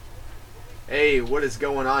Hey, what is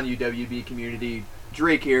going on, UWB community?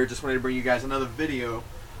 Drake here. Just wanted to bring you guys another video.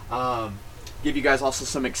 Um, Give you guys also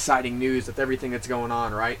some exciting news with everything that's going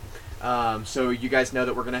on, right? So you guys know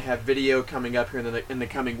that we're going to have video coming up here in the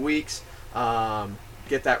coming weeks.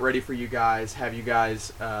 Get that ready for you guys. Have you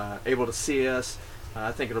guys able to see us.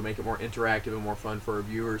 I think it'll make it more interactive and more fun for our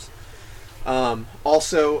viewers.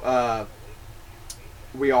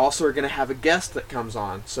 We also are going to have a guest that comes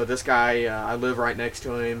on. So this guy, I live right next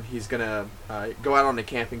to him. He's going to go out on a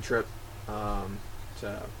camping trip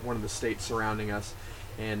to one of the states surrounding us.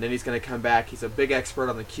 And then he's going to come back. He's a big expert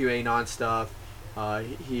on the QAnon stuff.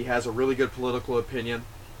 He has a really good political opinion.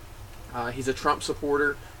 He's a Trump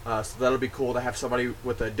supporter, so that'll be cool to have somebody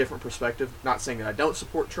with a different perspective. Not saying that I don't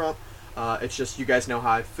support Trump. It's just you guys know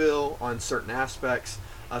how I feel on certain aspects.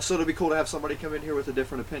 So it'll be cool to have somebody come in here with a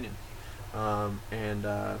different opinion.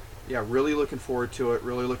 Yeah, really looking forward to it.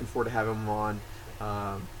 Really looking forward to having him on.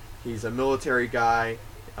 He's a military guy.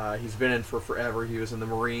 He's been in for forever. He was in the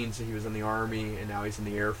Marines, he was in the Army, and now he's in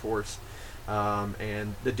the Air Force.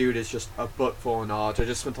 And the dude is just a book full of knowledge. I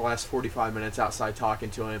just spent the last 45 minutes outside talking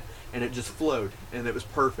to him, and it just flowed, and it was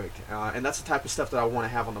perfect. And that's the type of stuff that I want to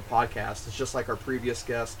have on the podcast. It's just like our previous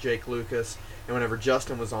guest, Jake Lucas, and whenever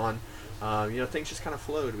Justin was on, things just kind of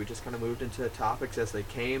flowed. We just kind of moved into topics as they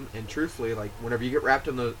came, and truthfully, like whenever you get wrapped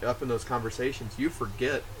up in those conversations, you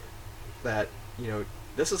forget that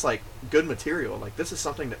this is like good material. Like this is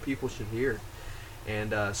something that people should hear.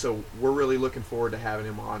 And so we're really looking forward to having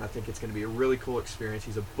him on. I think it's going to be a really cool experience.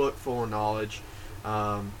 He's a book full of knowledge.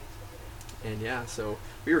 So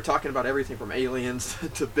we were talking about everything from aliens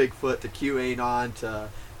to Bigfoot to QAnon to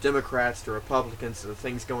Democrats to Republicans to the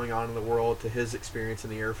things going on in the world to his experience in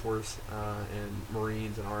the Air Force and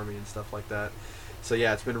Marines and Army and stuff like that. So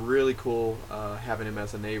yeah, it's been really cool having him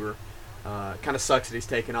as a neighbor. Kind of sucks that he's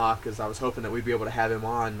taken off because I was hoping that we'd be able to have him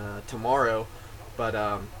on tomorrow,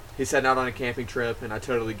 but he's heading out on a camping trip, and I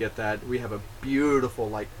totally get that. We have a beautiful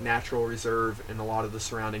natural reserve in a lot of the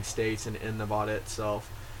surrounding states and in Nevada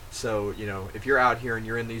itself. So if you're out here and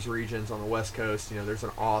you're in these regions on the West Coast, there's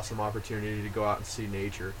an awesome opportunity to go out and see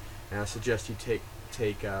nature, and I suggest you take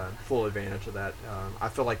full advantage of that. I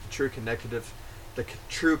feel like the true connectedness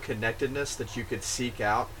that you could seek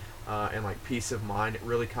out and peace of mind, it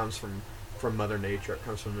really comes from Mother Nature. It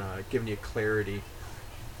comes from giving you clarity.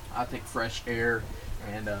 I think fresh air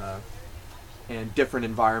and different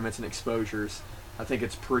environments and exposures. I think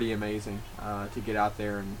it's pretty amazing to get out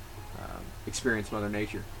there and experience Mother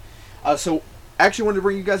Nature. So actually wanted to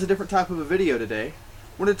bring you guys a different type of a video today. I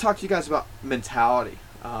wanted to talk to you guys about mentality.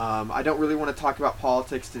 I don't really want to talk about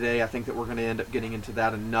politics today. I think that we're going to end up getting into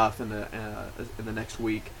that enough in the next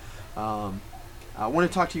week. I want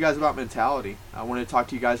to talk to you guys about mentality. I want to talk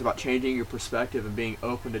to you guys about changing your perspective and being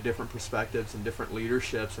open to different perspectives and different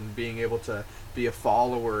leaderships and being able to be a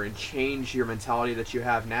follower and change your mentality that you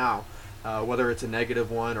have now, whether it's a negative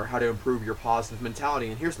one or how to improve your positive mentality.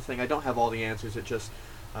 And here's the thing, I don't have all the answers. It just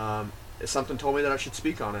something told me that I should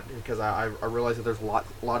speak on it because I realize that there's a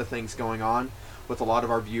lot of things going on with a lot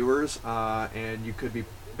of our viewers, and you could be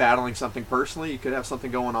battling something personally. You could have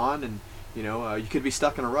something going on, and you could be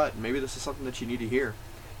stuck in a rut, and maybe this is something that you need to hear.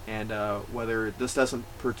 And whether this doesn't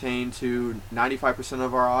pertain to 95%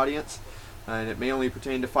 of our audience, and it may only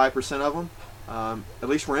pertain to 5% of them, at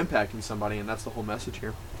least we're impacting somebody, and that's the whole message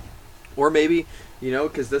here. Or maybe,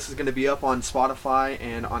 because this is going to be up on Spotify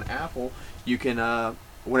and on Apple, you can,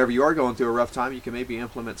 whenever you are going through a rough time, you can maybe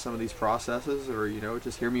implement some of these processes, or,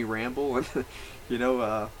 just hear me ramble and,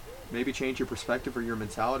 maybe change your perspective or your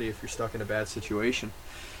mentality if you're stuck in a bad situation.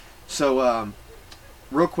 So,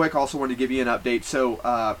 real quick, also wanted to give you an update. So,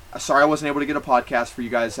 sorry I wasn't able to get a podcast for you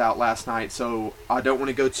guys out last night, so I don't want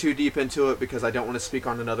to go too deep into it because I don't want to speak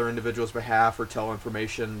on another individual's behalf or tell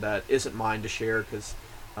information that isn't mine to share because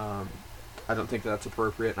I don't think that's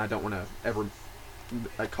appropriate, and I don't want to ever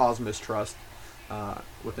cause mistrust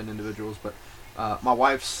within individuals. But my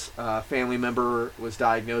wife's family member was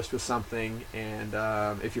diagnosed with something, and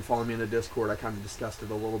if you're following me in the Discord, I kind of discussed it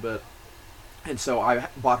a little bit. And so I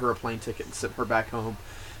bought her a plane ticket and sent her back home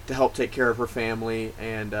to help take care of her family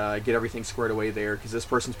and get everything squared away there because this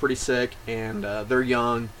person's pretty sick and they're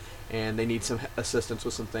young and they need some assistance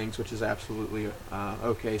with some things, which is absolutely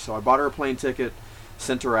okay. So I bought her a plane ticket,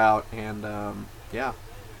 sent her out, and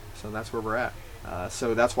so that's where we're at.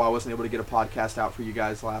 So that's why I wasn't able to get a podcast out for you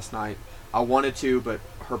guys last night. I wanted to, but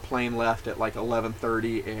her plane left at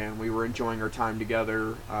 11:30, and we were enjoying our time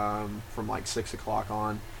together from 6 o'clock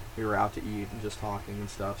on. We were out to eat and just talking and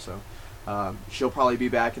stuff. So she'll probably be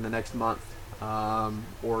back in the next month,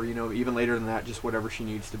 or even later than that, just whatever she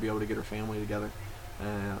needs to be able to get her family together,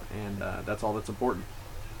 and that's all that's important.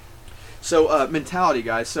 So mentality,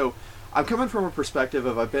 guys. So I'm coming from a perspective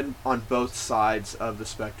of I've been on both sides of the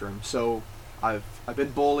spectrum. So I've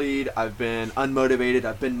been bullied, I've been unmotivated,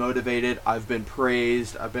 I've been motivated, I've been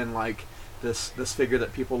praised, I've been like this figure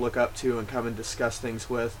that people look up to and come and discuss things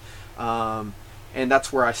with. And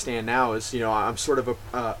that's where I stand now. Is, you know, I'm sort of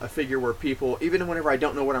a figure where people, even whenever I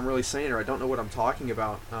don't know what I'm really saying or I don't know what I'm talking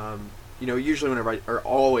about, you know, usually or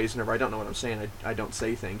always whenever I don't know what I'm saying, I don't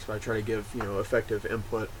say things, but I try to give, you know, effective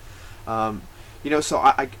input. You know, so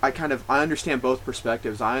I understand both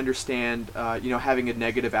perspectives. I understand, you know, having a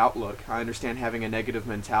negative outlook. I understand having a negative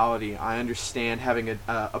mentality. I understand having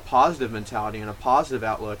a positive mentality and a positive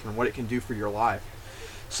outlook and what it can do for your life.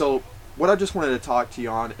 So what I just wanted to talk to you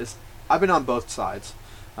on is I've been on both sides.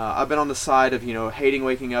 I've been on the side of, you know, hating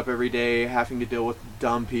waking up every day, having to deal with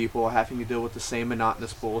dumb people, having to deal with the same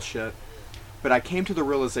monotonous bullshit. But I came to the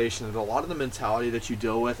realization that a lot of the mentality that you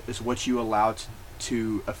deal with is what you allow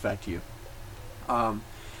to affect you.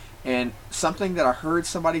 And something that I heard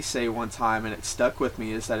somebody say one time, and it stuck with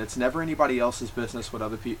me, is that it's never anybody else's business what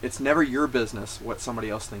other people. It's never your business what somebody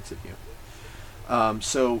else thinks of you.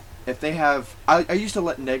 So if they have, I used to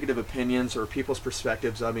let negative opinions or people's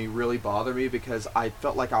perspectives of me really bother me, because I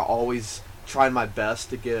felt like I always tried my best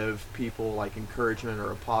to give people like encouragement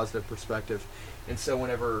or a positive perspective. And so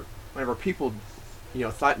whenever people, you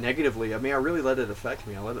know, thought negatively of me, I really let it affect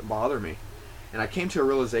me. I let it bother me. And I came to a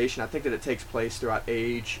realization, I think that it takes place throughout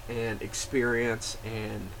age and experience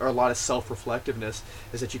or a lot of self-reflectiveness,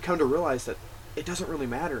 is that you come to realize that it doesn't really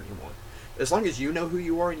matter anymore. As long as you know who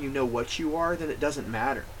you are and you know what you are, then it doesn't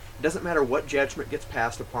matter. It doesn't matter what judgment gets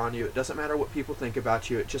passed upon you. It doesn't matter what people think about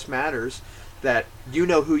you. It just matters that you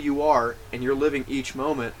know who you are and you're living each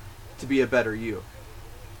moment to be a better you.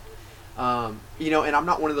 You know, and I'm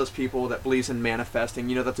not one of those people that believes in manifesting.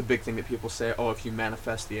 You know, that's a big thing that people say, oh, if you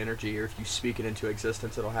manifest the energy or if you speak it into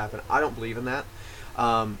existence, it'll happen. I don't believe in that.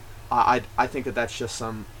 I think that that's just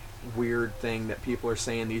some weird thing that people are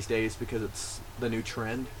saying these days because it's the new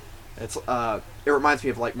trend. It reminds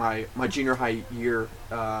me of like my junior high years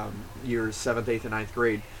 7th, 8th, and 9th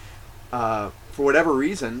grade. For whatever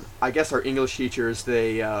reason, I guess our English teachers,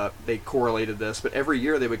 they correlated this, but every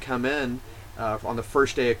year they would come in on the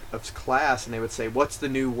first day of class and they would say, what's the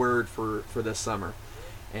new word for this summer?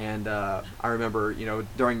 And I remember, you know,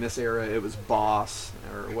 during this era it was boss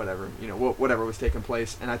or whatever, you know, whatever was taking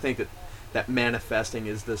place. And I think that manifesting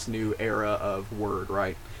is this new era of word,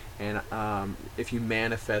 right? And if you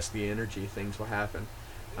manifest the energy, things will happen.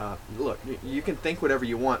 Look, you can think whatever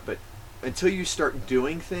you want, but until you start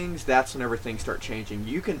doing things, that's whenever things start changing.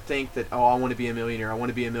 You can think that, oh, I want to be a millionaire, I want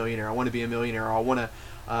to be a millionaire, I want to be a millionaire, I want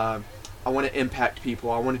to impact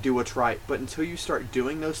people, I want to do what's right. But until you start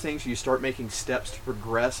doing those things, you start making steps to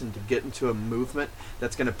progress and to get into a movement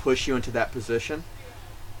that's going to push you into that position,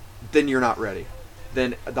 then you're not ready.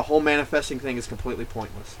 Then the whole manifesting thing is completely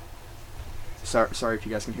pointless. Sorry if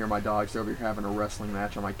you guys can hear my dogs. They're over here having a wrestling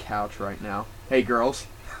match on my couch right now. Hey, girls.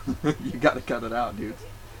 You got to cut it out, dudes.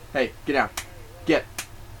 Hey, get down. Get.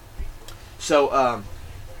 So,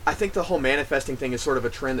 I think the whole manifesting thing is sort of a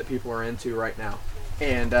trend that people are into right now.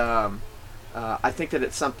 And I think that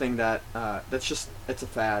it's something that it's a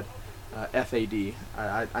fad. F-A-D.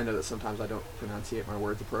 I know that sometimes I don't pronunciate my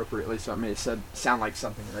words appropriately, so it may sound like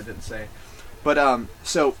something that I didn't say. But,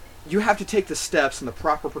 so you have to take the steps and the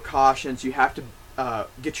proper precautions. You have to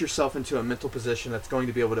get yourself into a mental position that you're going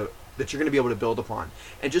to be able to build upon.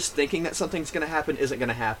 And just thinking that something's going to happen isn't going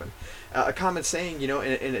to happen. A common saying, you know,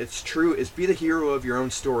 and it's true, is be the hero of your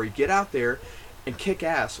own story. Get out there and kick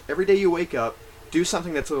ass. Every day you wake up, do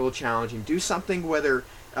something that's a little challenging. Do something whether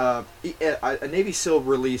a Navy SEAL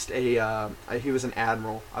released he was an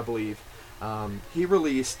admiral, I believe. He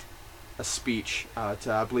released a speech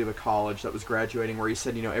to, I believe, a college that was graduating, where he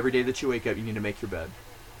said, you know, every day that you wake up, you need to make your bed.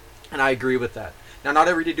 And I agree with that. Now, not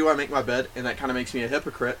every day do I make my bed, and that kind of makes me a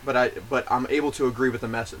hypocrite, but I'm able to agree with the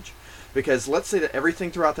message. Because let's say that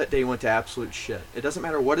everything throughout that day went to absolute shit. It doesn't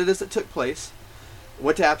matter what it is that took place. It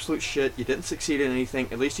went to absolute shit. You didn't succeed in anything.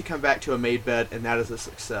 At least you come back to a made bed, and that is a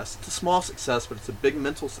success. It's a small success, but it's a big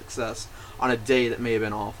mental success on a day that may have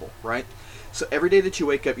been awful, right? So every day that you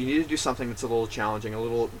wake up, you need to do something that's a little challenging, a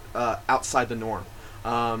little outside the norm.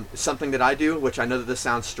 Something that I do, which I know that this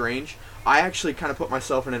sounds strange, I actually kind of put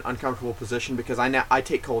myself in an uncomfortable position because I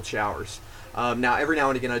take cold showers. Now, every now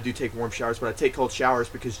and again I do take warm showers, but I take cold showers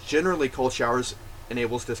because generally cold showers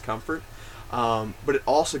enables discomfort, but it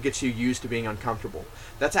also gets you used to being uncomfortable.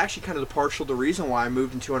 That's actually kind of the reason why I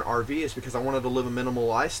moved into an RV, is because I wanted to live a minimal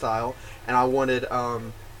lifestyle, and I wanted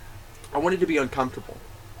to be uncomfortable.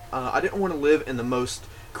 I didn't want to live in the most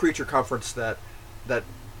creature comforts that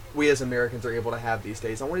we as Americans are able to have these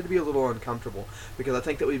days. I want it to be a little uncomfortable because I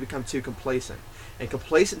think that we become too complacent. And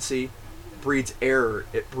complacency breeds error.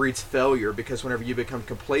 It breeds failure because whenever you become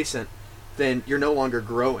complacent, then you're no longer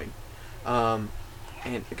growing. And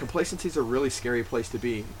complacency is a really scary place to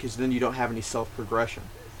be because then you don't have any self-progression.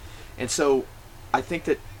 And so I think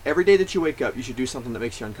that every day that you wake up, you should do something that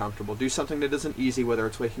makes you uncomfortable. Do something that isn't easy, whether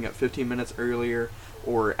it's waking up 15 minutes earlier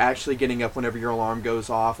or actually getting up whenever your alarm goes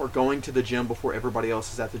off or going to the gym before everybody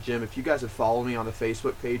else is at the gym. If you guys had followed me on the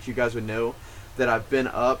Facebook page, you guys would know that I've been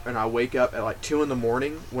up and I wake up at like 2 in the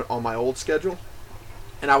morning on my old schedule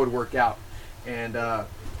and I would work out. And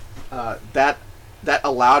that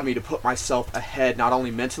allowed me to put myself ahead, not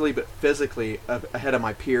only mentally but physically, ahead of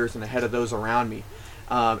my peers and ahead of those around me.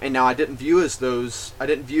 And now I didn't view those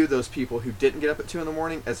people who didn't get up at 2 in the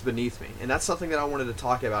morning as beneath me. And that's something that I wanted to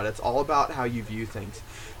talk about. It's all about how you view things.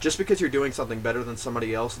 Just because you're doing something better than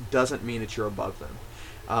somebody else doesn't mean that you're above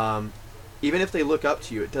them. Even if they look up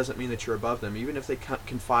to you, it doesn't mean that you're above them. Even if they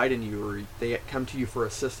confide in you or they come to you for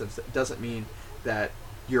assistance, it doesn't mean that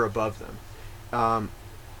you're above them.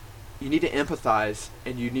 You need to empathize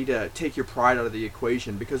and you need to take your pride out of the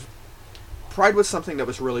equation, because pride was something that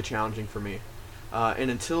was really challenging for me. And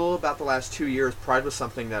until about the last 2 years, pride was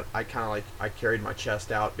something that I carried my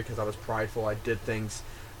chest out because I was prideful. I did things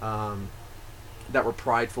that were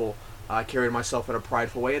prideful. I carried myself in a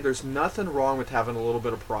prideful way. And there's nothing wrong with having a little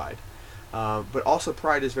bit of pride. But also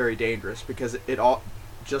pride is very dangerous because it all,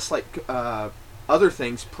 just like other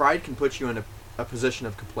things, pride can put you in a position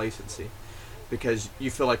of complacency because you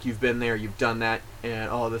feel like you've been there, you've done that, and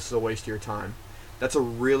oh, this is a waste of your time. That's a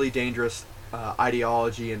really dangerous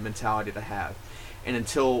ideology and mentality to have. And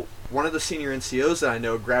until one of the senior NCOs that I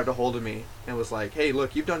know grabbed a hold of me and was like, hey,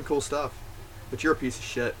 look, you've done cool stuff, but you're a piece of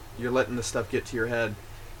shit. You're letting this stuff get to your head.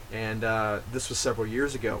 And this was several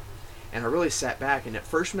years ago. And I really sat back, and at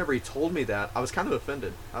first whenever he told me that, I was kind of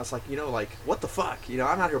offended. I was like, what the fuck? I'm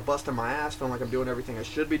out here busting my ass, feeling like I'm doing everything I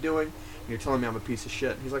should be doing, and you're telling me I'm a piece of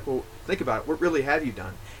shit. And he's like, well, think about it. What really have you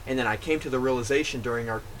done? And then I came to the realization during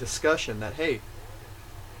our discussion that, hey,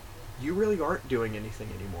 you really aren't doing anything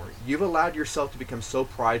anymore. You've allowed yourself to become so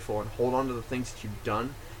prideful and hold on to the things that you've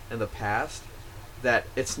done in the past that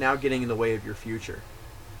it's now getting in the way of your future,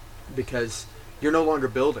 because you're no longer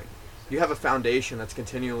building. You have a foundation that's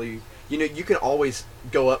continually, you can always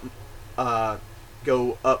go up,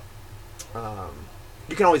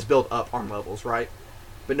 you can always build up on levels, right?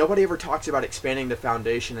 But nobody ever talks about expanding the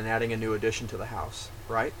foundation and adding a new addition to the house,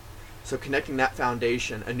 right? So connecting that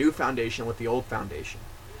foundation, a new foundation, with the old foundation.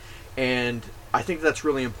 And I think that's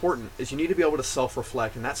really important, is you need to be able to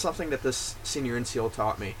self-reflect, and that's something that this senior NCO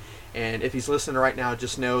taught me. And if he's listening right now,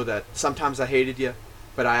 just know that sometimes I hated you,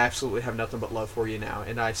 but I absolutely have nothing but love for you now,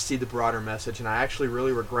 and I see the broader message, and I actually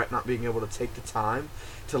really regret not being able to take the time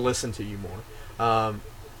to listen to you more.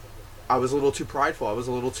 I was a little too prideful. I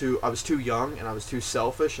was too young, and I was too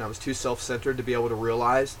selfish, and I was too self-centered to be able to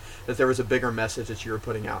realize that there was a bigger message that you were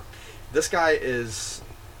putting out. This guy is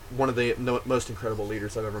one of the most incredible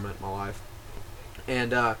leaders I've ever met in my life.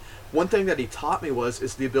 And one thing that he taught me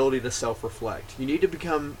is the ability to self-reflect. You need to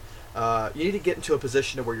get into a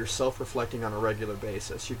position to where you're self-reflecting on a regular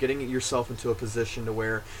basis. You're getting yourself into a position to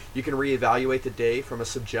where you can reevaluate the day from a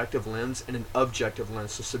subjective lens and an objective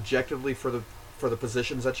lens. So subjectively for the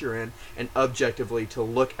positions that you're in, and objectively to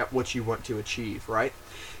look at what you want to achieve, right?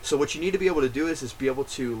 So what you need to be able to do is be able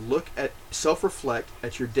to self-reflect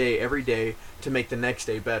at your day every day to make the next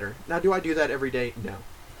day better. Now, do I do that every day? No,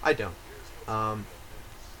 I don't.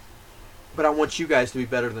 But I want you guys to be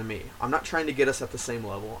better than me. I'm not trying to get us at the same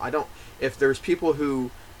level. If there's people who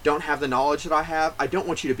don't have the knowledge that I have, I don't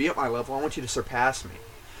want you to be at my level. I want you to surpass me.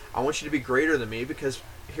 I want you to be greater than me, because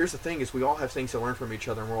here's the thing, is we all have things to learn from each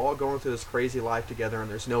other, and we're all going through this crazy life together, and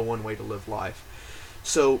there's no one way to live life.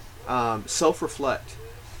 So self-reflect.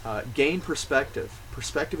 Gain perspective.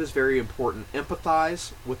 Perspective is very important.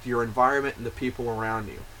 Empathize with your environment and the people around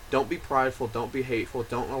you. Don't be prideful. Don't be hateful.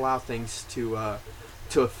 Don't allow things to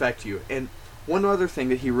affect you. And one other thing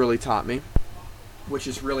that he really taught me, which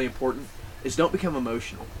is really important, is don't become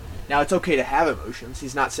emotional. Now, it's okay to have emotions.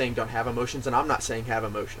 He's not saying don't have emotions, and I'm not saying have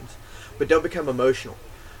emotions. But don't become emotional.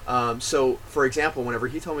 So, for example, whenever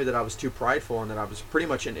he told me that I was too prideful and that I was pretty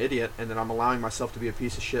much an idiot and that I'm allowing myself to be a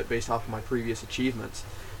piece of shit based off of my previous achievements,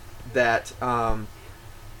 that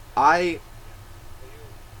I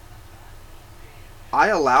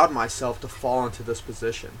allowed myself to fall into this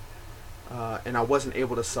position, and I wasn't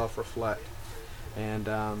able to self-reflect. And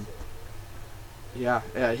and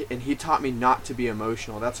he taught me not to be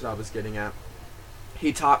emotional. That's what I was getting at.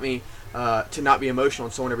 He taught me to not be emotional.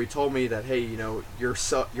 And so whenever he told me that, hey, you're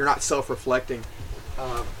not self-reflecting,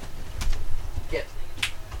 um, get.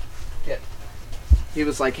 He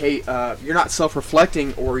was like, hey, you're not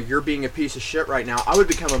self-reflecting, or you're being a piece of shit right now. I would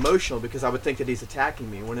become emotional because I would think that he's attacking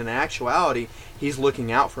me, when in actuality, he's looking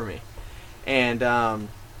out for me. And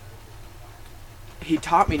he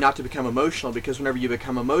taught me not to become emotional, because whenever you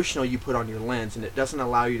become emotional, you put on your lens, and it doesn't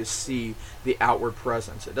allow you to see the outward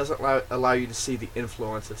presence. It doesn't allow you to see the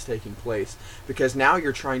influence that's taking place, because now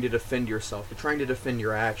you're trying to defend yourself. You're trying to defend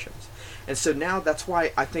your actions. And so now that's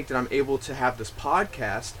why I think that I'm able to have this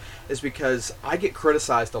podcast, is because I get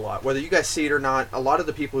criticized a lot. Whether you guys see it or not, a lot of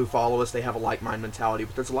the people who follow us, they have a like-mind mentality,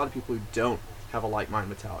 but there's a lot of people who don't have a like-mind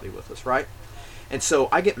mentality with us, right? And so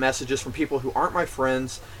I get messages from people who aren't my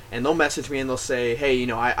friends, and they'll message me and they'll say, hey, you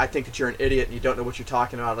know, I think that you're an idiot and you don't know what you're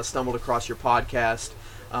talking about. I stumbled across your podcast.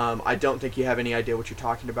 I don't think you have any idea what you're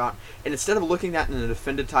talking about. And instead of looking at it in a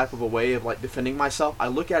defended type of a way of like defending myself, I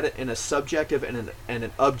look at it in a subjective and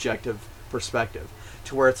an objective perspective,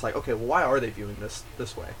 to where it's like, okay, well, why are they viewing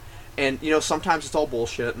this way? And, you know, sometimes it's all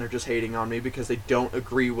bullshit and they're just hating on me because they don't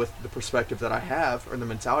agree with the perspective that I have, or the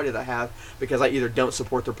mentality that I have, because I either don't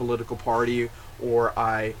support their political party, or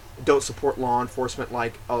I don't support law enforcement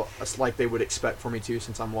like they would expect for me to,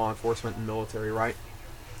 since I'm law enforcement and military, right?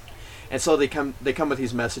 And so they come with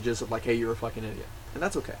these messages of like, hey, you're a fucking idiot. And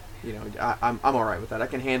that's okay. You know, I'm all right with that. I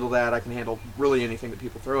can handle that. I can handle really anything that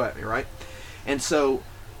people throw at me, right? And so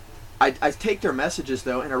I take their messages,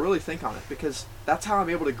 though, and I really think on it, because that's how I'm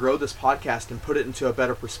able to grow this podcast and put it into a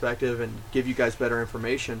better perspective and give you guys better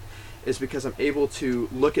information, is because I'm able to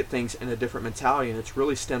look at things in a different mentality, and it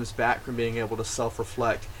really stems back from being able to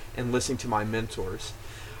self-reflect and listening to my mentors.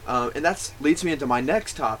 And that leads me into my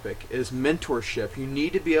next topic, is mentorship. You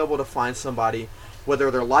need to be able to find somebody, whether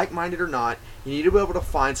they're like-minded or not, you need to be able to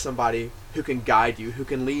find somebody who can guide you, who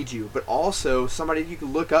can lead you, but also somebody you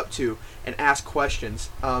can look up to and ask questions.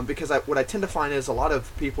 Because what I tend to find is a lot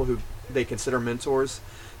of people who they consider mentors,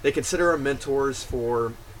 they consider them mentors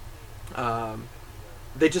for,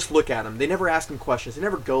 they just look at them. They never ask them questions. They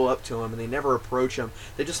never go up to them, and they never approach them.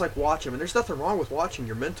 They just like watch them. And there's nothing wrong with watching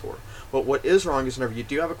your mentor. But what is wrong is whenever you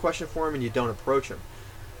do have a question for him and you don't approach him.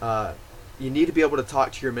 You need to be able to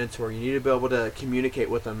talk to your mentor. You need to be able to communicate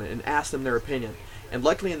with them and ask them their opinion. And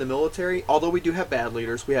luckily in the military, although we do have bad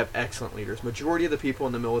leaders, we have excellent leaders. Majority of the people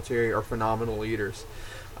in the military are phenomenal leaders.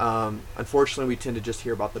 Unfortunately, we tend to just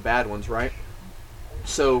hear about the bad ones, right?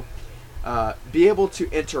 So be able to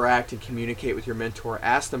interact and communicate with your mentor.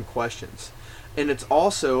 Ask them questions. And it's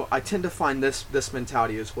also, I tend to find this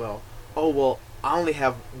mentality as well. Oh, well, I only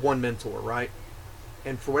have one mentor, right?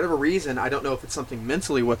 And for whatever reason, I don't know if it's something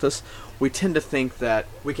mentally with us, we tend to think that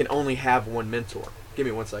we can only have one mentor. Give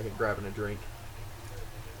me 1 second, grabbing a drink.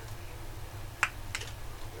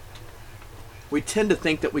 We tend to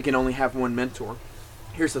think that we can only have one mentor.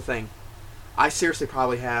 Here's the thing. I seriously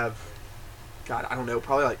probably have, God, I don't know,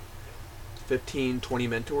 probably like 15, 20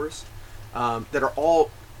 mentors that are all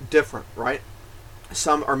different, right?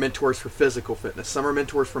 Some are mentors for physical fitness. Some are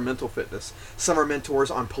mentors for mental fitness. Some are mentors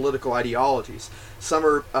on political ideologies. Some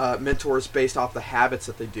are mentors based off the habits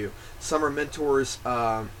that they do. Some are mentors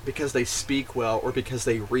because they speak well or because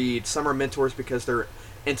they read. Some are mentors because they're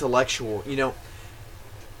intellectual. You know,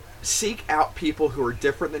 seek out people who are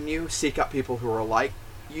different than you. Seek out people who are like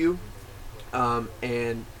you.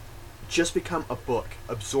 And just become a book.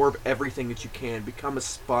 Absorb everything that you can. Become a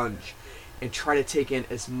sponge. And try to take in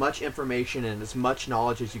as much information and as much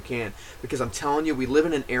knowledge as you can. Because I'm telling you, we live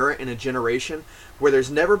in an era, in a generation, where there's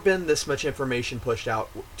never been this much information pushed out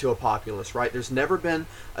to a populace, right? There's never been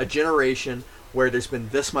a generation where there's been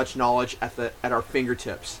this much knowledge at our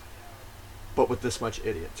fingertips, but with this much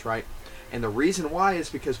idiots, right? And the reason why is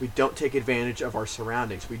because we don't take advantage of our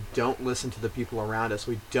surroundings. We don't listen to the people around us.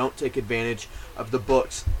 We don't take advantage of the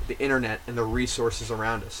books, the internet, and the resources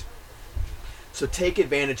around us. So take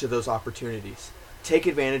advantage of those opportunities. Take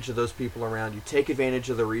advantage of those people around you. Take advantage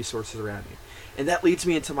of the resources around you. And that leads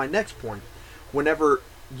me into my next point. Whenever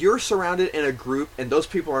you're surrounded in a group and those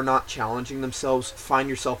people are not challenging themselves, find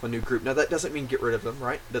yourself a new group. Now that doesn't mean get rid of them,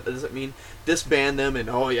 right? That doesn't mean disband them and,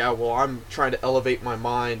 oh yeah, well, I'm trying to elevate my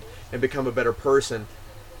mind and become a better person.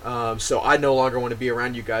 So I no longer want to be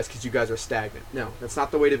around you guys because you guys are stagnant. No, that's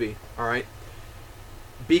not the way to be, all right?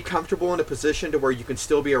 Be comfortable in a position to where you can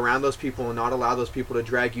still be around those people and not allow those people to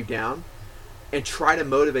drag you down, and try to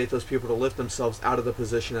motivate those people to lift themselves out of the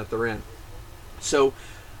position that they're in. So,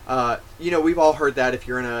 you know, we've all heard that if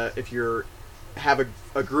you have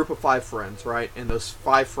a group of 5 friends, right? And those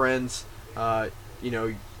 5 friends, you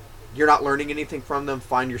know, you're not learning anything from them,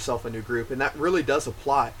 find yourself a new group. And that really does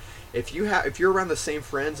apply. If you're around the same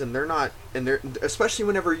friends and they're especially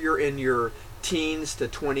whenever you're in your teens to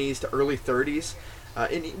 20s to early 30s,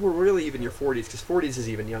 and we're really even your 40s, because 40s is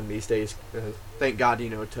even young these days. Thank God,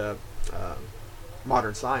 to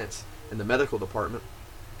modern science in the medical department.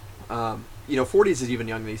 40s is even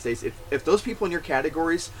young these days. If those people in your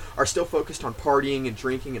categories are still focused on partying and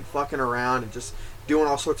drinking and fucking around and just doing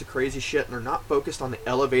all sorts of crazy shit, and they're not focused on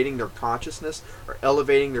elevating their consciousness or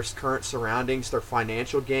elevating their current surroundings, their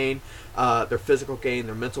financial gain, their physical gain,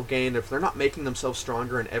 their mental gain, if they're not making themselves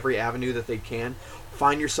stronger in every avenue that they can,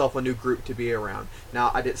 find yourself a new group to be around.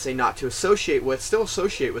 Now, I didn't say not to associate with, still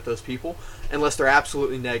associate with those people unless they're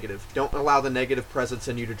absolutely negative. Don't allow the negative presence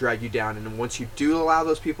in you to drag you down. And once you do allow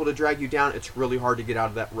those people to drag you down, it's really hard to get out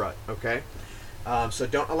of that rut, okay? So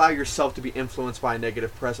don't allow yourself to be influenced by a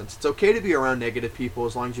negative presence. It's okay to be around negative people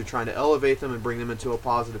as long as you're trying to elevate them and bring them into a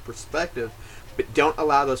positive perspective, but don't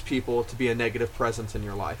allow those people to be a negative presence in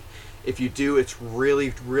your life. If you do, it's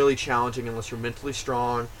really, really challenging unless you're mentally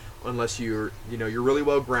strong, unless you're really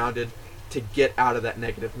well grounded to get out of that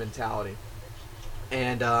negative mentality.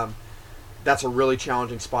 And that's a really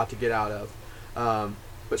challenging spot to get out of.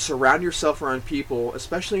 But surround yourself around people,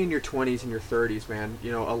 especially in your 20s and your 30s, man.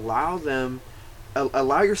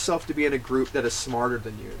 Allow yourself to be in a group that is smarter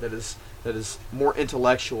than you, that is more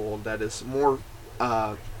intellectual, that is more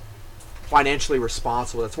financially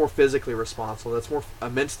responsible, that's more physically responsible, that's more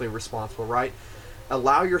mentally responsible, right?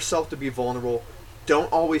 Allow yourself to be vulnerable.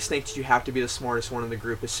 Don't always think that you have to be the smartest one in the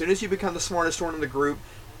group. As soon as you become the smartest one in the group,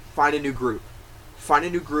 find a new group. Find a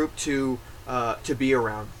new group to be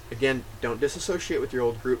around. Again, don't disassociate with your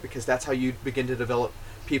old group, because that's how you begin to develop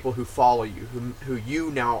people who follow you, who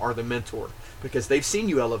you now are the mentor, because they've seen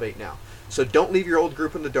you elevate now. So don't leave your old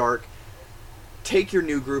group in the dark. Take your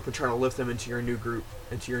new group and try to lift them into your new group,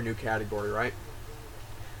 into your new category, right?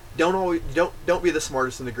 Don't be the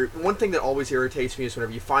smartest in the group. One thing that always irritates me is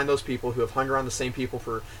whenever you find those people who have hung around the same people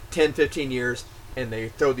for 10, 15 years, and they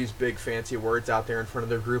throw these big fancy words out there in front of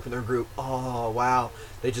their group, and their group, oh wow,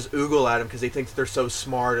 they just oogle at them because they think that they're so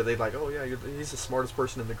smart, or they're like, oh yeah, he's the smartest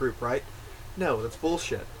person in the group, right? No, that's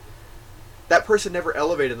bullshit. That person never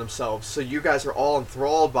elevated themselves, so you guys are all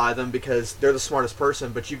enthralled by them because they're the smartest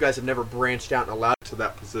person, but you guys have never branched out and allowed to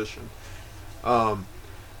that position.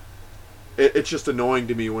 It's just annoying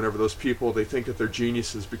to me whenever those people, they think that they're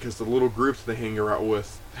geniuses because the little group that they hang around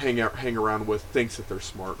with thinks that they're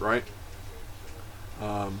smart, right?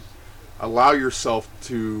 Allow yourself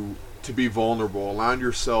to be vulnerable. Allow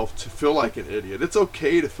yourself to feel like an idiot. It's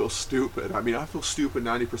okay to feel stupid. I mean, I feel stupid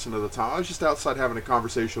 90% of the time. I was just outside having a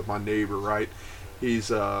conversation with my neighbor, right? He's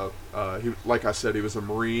like I said, he was a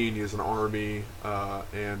Marine, he was an Army,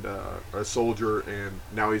 and a soldier, and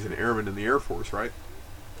now he's an airman in the Air Force, right?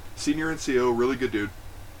 Senior NCO, really good dude.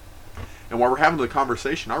 And while we're having the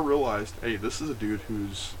conversation, I realized, hey, this is a dude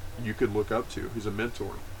who's you could look up to, who's a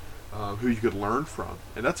mentor, who you could learn from,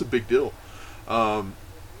 and that's a big deal. And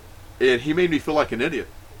he made me feel like an idiot,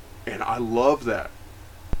 and I love that.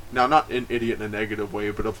 Now, not an idiot in a negative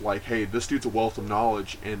way, but of like, hey, this dude's a wealth of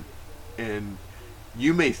knowledge, and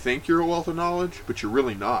you may think you're a wealth of knowledge, but you're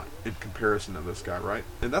really not in comparison to this guy, right?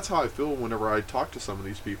 And that's how I feel whenever I talk to some of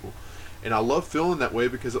these people. And I love feeling that way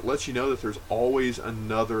because it lets you know that there's always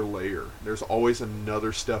another layer. There's always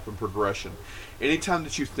another step in progression. Anytime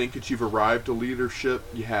that you think that you've arrived to leadership,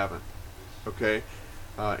 you haven't. Okay?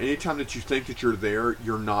 Anytime that you think that you're there,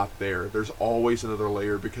 you're not there. There's always another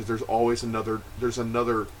layer because there's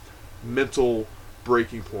another mental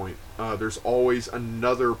breaking point. There's always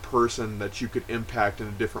another person that you could impact in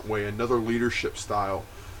a different way, another leadership style,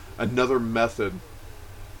 another method,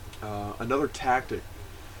 another tactic.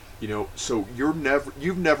 So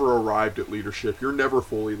you've never arrived at leadership. You're never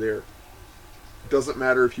fully there. It doesn't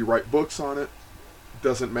matter if you write books on it. It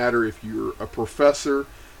doesn't matter if you're a professor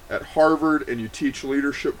at Harvard and you teach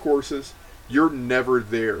leadership courses. You're never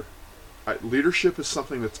there. Leadership is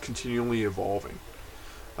something that's continually evolving.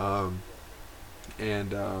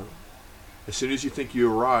 And as soon as you think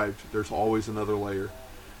you arrived, there's always another layer.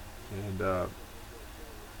 And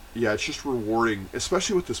yeah, it's just rewarding,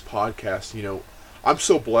 especially with this podcast. I'm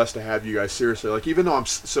so blessed to have you guys, seriously. Like, even though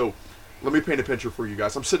let me paint a picture for you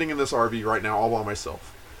guys. I'm sitting in this RV right now all by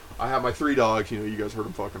myself. I have my 3 dogs. You guys heard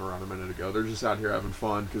them fucking around a minute ago. They're just out here having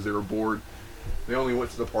fun because they were bored. They only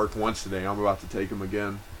went to the park once today. I'm about to take them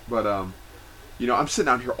again. But, I'm sitting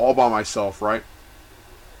out here all by myself, right?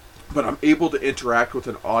 But I'm able to interact with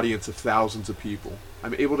an audience of thousands of people.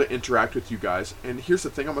 I'm able to interact with you guys. And here's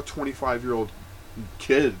the thing. I'm a 25-year-old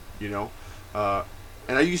kid,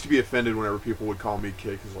 and I used to be offended whenever people would call me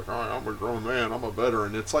kid, because like, all right, I'm a grown man, I'm a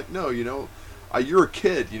veteran. It's like, no, you're a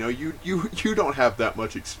kid. You don't have that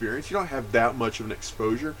much experience. You don't have that much of an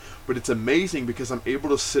exposure. But it's amazing because I'm able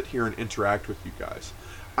to sit here and interact with you guys.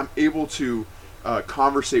 I'm able to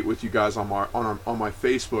conversate with you guys on my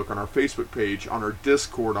Facebook, on our Facebook page, on our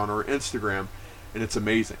Discord, on our Instagram, and it's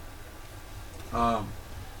amazing.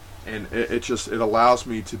 And it allows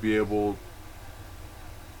me to be able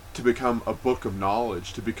to become a book of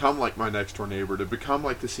knowledge, to become like my next door neighbor, to become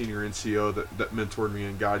like the senior NCO that mentored me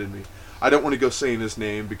and guided me. I don't want to go saying his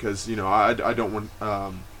name because I don't want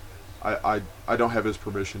I don't have his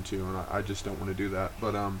permission to, and I just don't want to do that.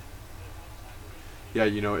 But yeah,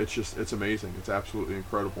 it's amazing. It's absolutely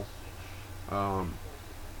incredible.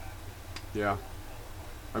 Yeah,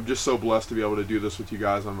 I'm just so blessed to be able to do this with you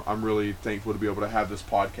guys. I'm really thankful to be able to have this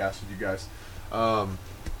podcast with you guys.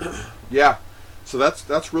 Yeah. So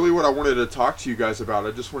that's really what I wanted to talk to you guys about.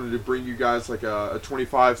 I just wanted to bring you guys like a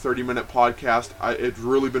 25, 30-minute podcast. It's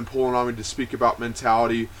really been pulling on me to speak about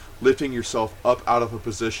mentality, lifting yourself up out of a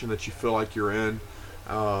position that you feel like you're in,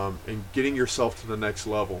 and getting yourself to the next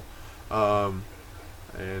level. You're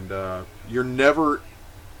never...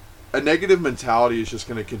 A negative mentality is just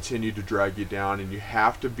going to continue to drag you down, and you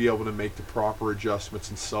have to be able to make the proper adjustments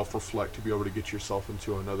and self-reflect to be able to get yourself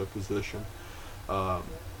into another position.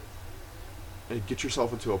 And get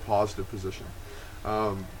yourself into a positive position.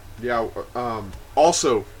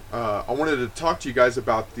 Also, I wanted to talk to you guys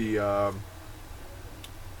about the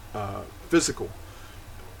physical.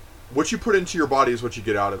 What you put into your body is what you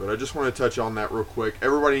get out of it. I just want to touch on that real quick.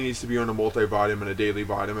 Everybody needs to be on a multivitamin, a daily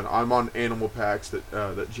vitamin. I'm on animal packs that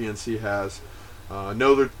GNC has.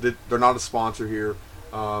 No, they're not a sponsor here,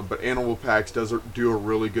 but Animal Packs does do a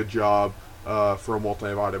really good job for a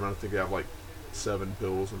multivitamin. I think they have like 7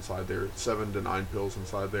 pills inside there, 7 to 9 pills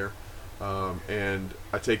inside there, and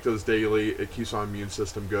I take those daily. It keeps my immune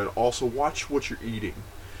system good. Also, watch what you're eating.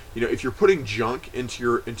 If you're putting junk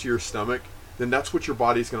into your stomach, then that's what your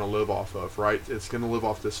body's going to live off of, right? It's going to live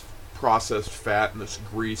off this processed fat and this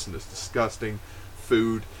grease and this disgusting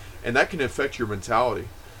food, and that can affect your mentality.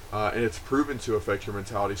 And it's proven to affect your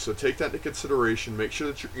mentality. So take that into consideration. Make sure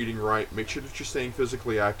that you're eating right. Make sure that you're staying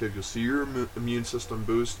physically active. You'll see your immune system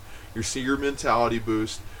boost. You'll see your mentality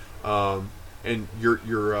boost, and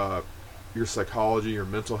your psychology, your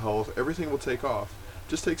mental health, everything will take off.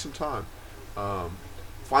 Just take some time.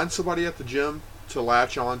 Find somebody at the gym to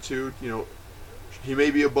latch on to. He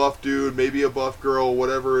may be a buff dude, maybe a buff girl,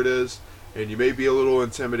 whatever it is. And you may be a little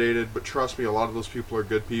intimidated, but trust me, a lot of those people are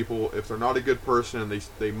good people. If they're not a good person and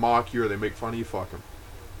they mock you or they make fun of you, fuck them.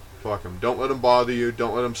 Fuck them. Don't let them bother you.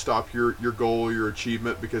 Don't let them stop your goal, your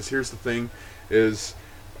achievement. Because here's the thing, is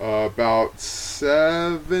about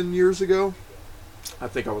 7 years ago, I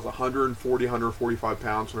think I was 140, 145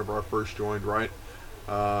 pounds whenever I first joined, right?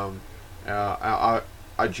 I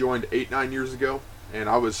joined 8-9 years ago, and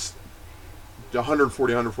I was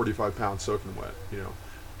 140, 145 pounds soaking wet,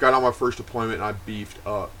 Got on my first deployment and I beefed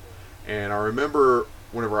up. And I remember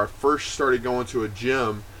whenever I first started going to a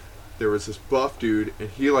gym, there was this buff dude, and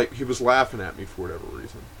he was laughing at me for whatever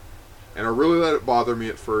reason. And I really let it bother me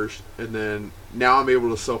at first, and then now I'm able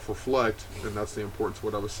to self-reflect, and that's the importance of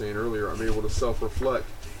what I was saying earlier. I'm able to self-reflect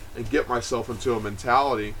and get myself into a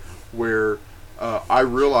mentality where I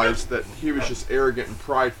realized that he was just arrogant and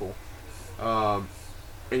prideful. And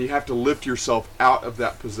you have to lift yourself out of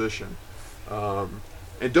that position.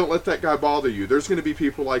 And don't let that guy bother you. There's going to be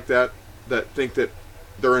people like that think that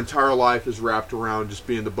their entire life is wrapped around just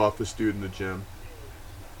being the buffest dude in the gym.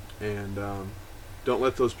 And don't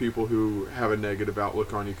let those people who have a negative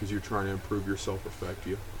outlook on you because you're trying to improve yourself affect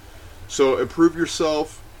you. So improve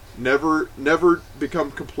yourself. Never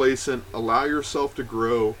become complacent. Allow yourself to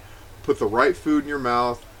grow. Put the right food in your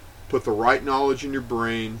mouth. Put the right knowledge in your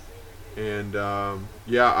brain. And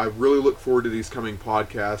I really look forward to these coming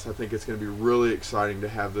podcasts. I think it's going to be really exciting to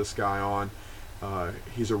have this guy on.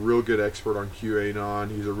 He's a real good expert on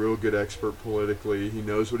QAnon. He's a real good expert politically. He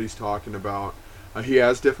knows what he's talking about. He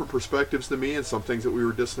has different perspectives than me, and some things that we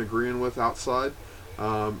were disagreeing with outside,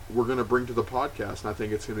 we're going to bring to the podcast, and I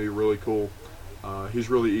think it's going to be really cool. He's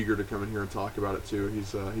really eager to come in here and talk about it too.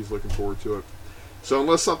 He's looking forward to it. So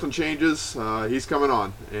unless something changes, he's coming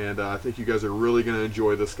on, and I think you guys are really going to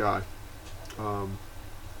enjoy this guy.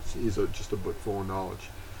 He's just a book full of knowledge.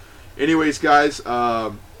 Anyways, guys,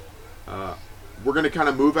 we're going to kind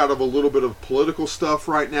of move out of a little bit of political stuff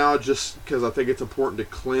right now, just because I think it's important to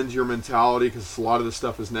cleanse your mentality, because a lot of this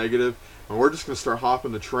stuff is negative. And we're just going to start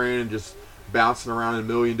hopping the train and just bouncing around in a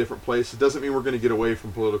million different places. It doesn't mean we're going to get away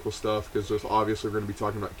from political stuff, because there's obviously we're going to be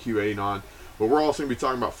talking about QAnon. But we're also going to be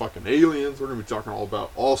talking about fucking aliens. We're going to be talking all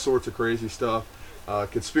about all sorts of crazy stuff.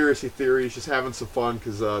 Conspiracy theories, just having some fun,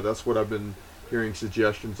 because that's what I've been hearing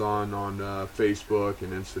suggestions on Facebook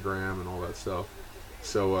and Instagram and all that stuff.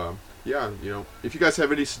 So, if you guys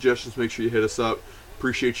have any suggestions, make sure you hit us up.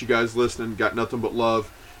 Appreciate you guys listening. Got nothing but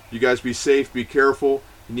love. You guys be safe. Be careful.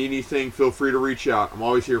 If you need anything, feel free to reach out. I'm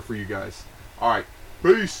always here for you guys. All right.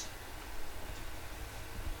 Peace.